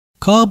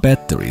Car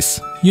batteries.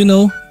 You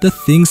know, the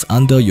things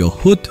under your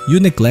hood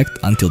you neglect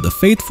until the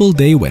fateful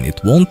day when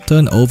it won't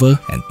turn over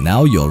and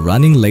now you're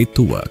running late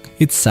to work.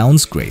 It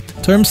sounds great.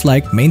 Terms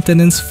like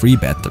maintenance-free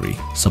battery,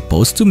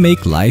 supposed to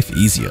make life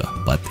easier.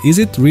 But is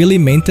it really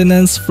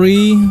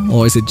maintenance-free?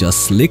 Or is it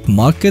just slick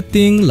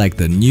marketing like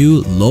the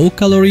new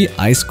low-calorie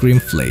ice cream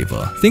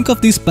flavor? Think of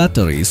these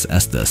batteries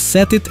as the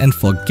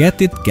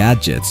set-it-and-forget-it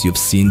gadgets you've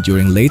seen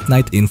during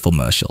late-night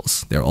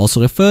infomercials. They're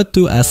also referred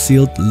to as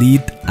sealed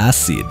lead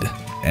acid,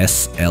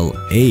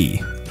 SLA,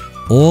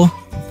 or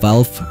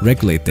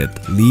valve-regulated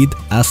lead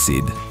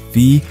acid,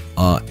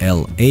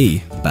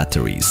 VRLA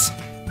batteries.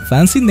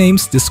 Fancy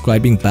names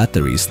describing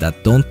batteries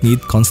that don't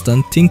need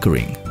constant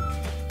tinkering.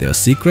 Their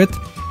secret?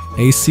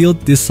 A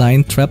sealed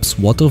design traps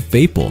water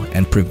vapor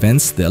and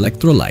prevents the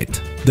electrolyte,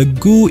 the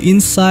goo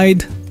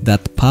inside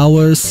that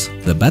powers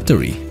the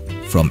battery,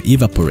 from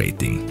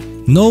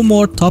evaporating. No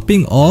more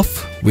topping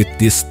off with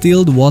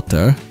distilled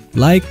water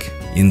like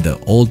in the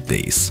old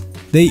days.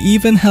 They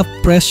even have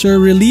pressure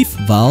relief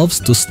valves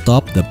to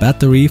stop the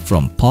battery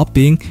from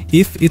popping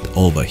if it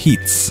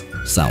overheats.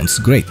 Sounds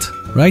great,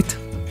 right?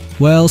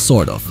 Well,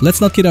 sort of.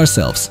 Let's not kid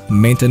ourselves.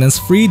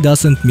 Maintenance-free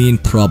doesn't mean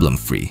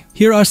problem-free.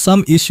 Here are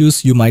some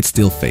issues you might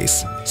still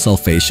face.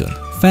 Sulfation.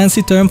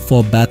 Fancy term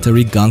for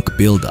battery gunk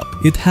buildup.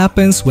 It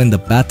happens when the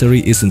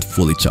battery isn't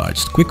fully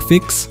charged. Quick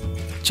fix?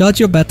 Charge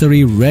your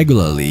battery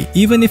regularly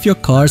even if your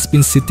car's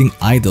been sitting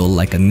idle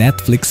like a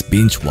Netflix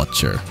binge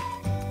watcher.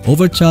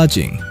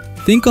 Overcharging.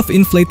 Think of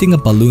inflating a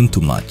balloon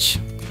too much.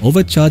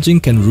 Overcharging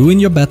can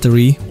ruin your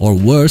battery or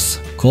worse,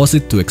 cause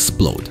it to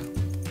explode.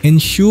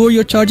 Ensure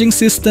your charging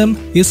system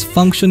is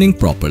functioning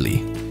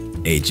properly.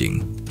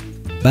 Aging.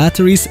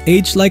 Batteries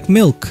age like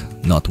milk,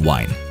 not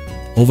wine.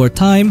 Over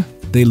time,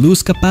 they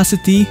lose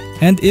capacity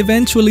and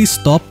eventually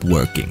stop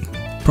working.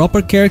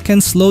 Proper care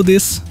can slow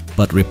this,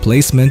 but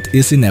replacement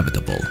is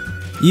inevitable.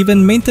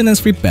 Even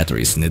maintenance-free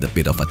batteries need a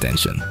bit of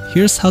attention.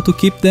 Here's how to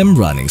keep them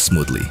running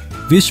smoothly.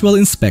 Visual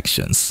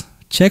inspections.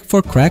 Check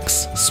for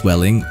cracks,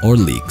 swelling, or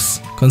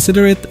leaks.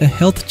 Consider it a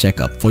health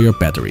checkup for your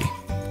battery.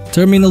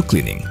 Terminal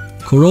cleaning.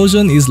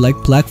 Corrosion is like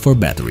plaque for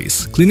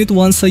batteries. Clean it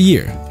once a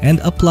year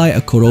and apply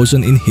a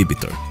corrosion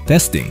inhibitor.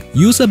 Testing.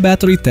 Use a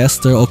battery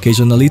tester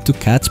occasionally to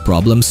catch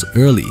problems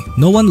early.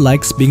 No one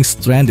likes being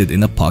stranded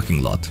in a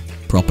parking lot.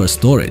 Proper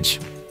storage.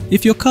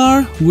 If your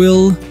car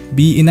will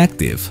be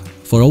inactive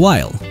for a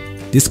while,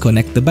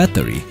 disconnect the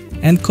battery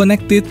and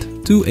connect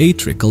it to a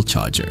trickle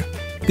charger.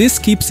 This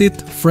keeps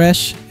it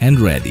fresh and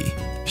ready.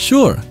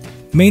 Sure,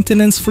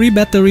 maintenance-free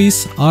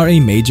batteries are a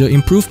major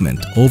improvement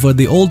over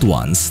the old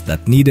ones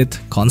that needed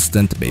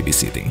constant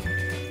babysitting.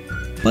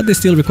 But they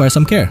still require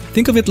some care.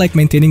 Think of it like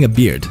maintaining a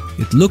beard.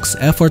 It looks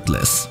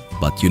effortless,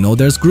 but you know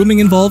there's grooming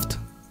involved.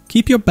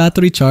 Keep your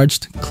battery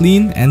charged,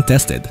 clean, and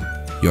tested.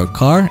 Your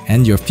car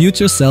and your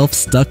future self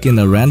stuck in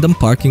a random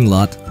parking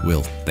lot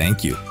will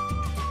thank you.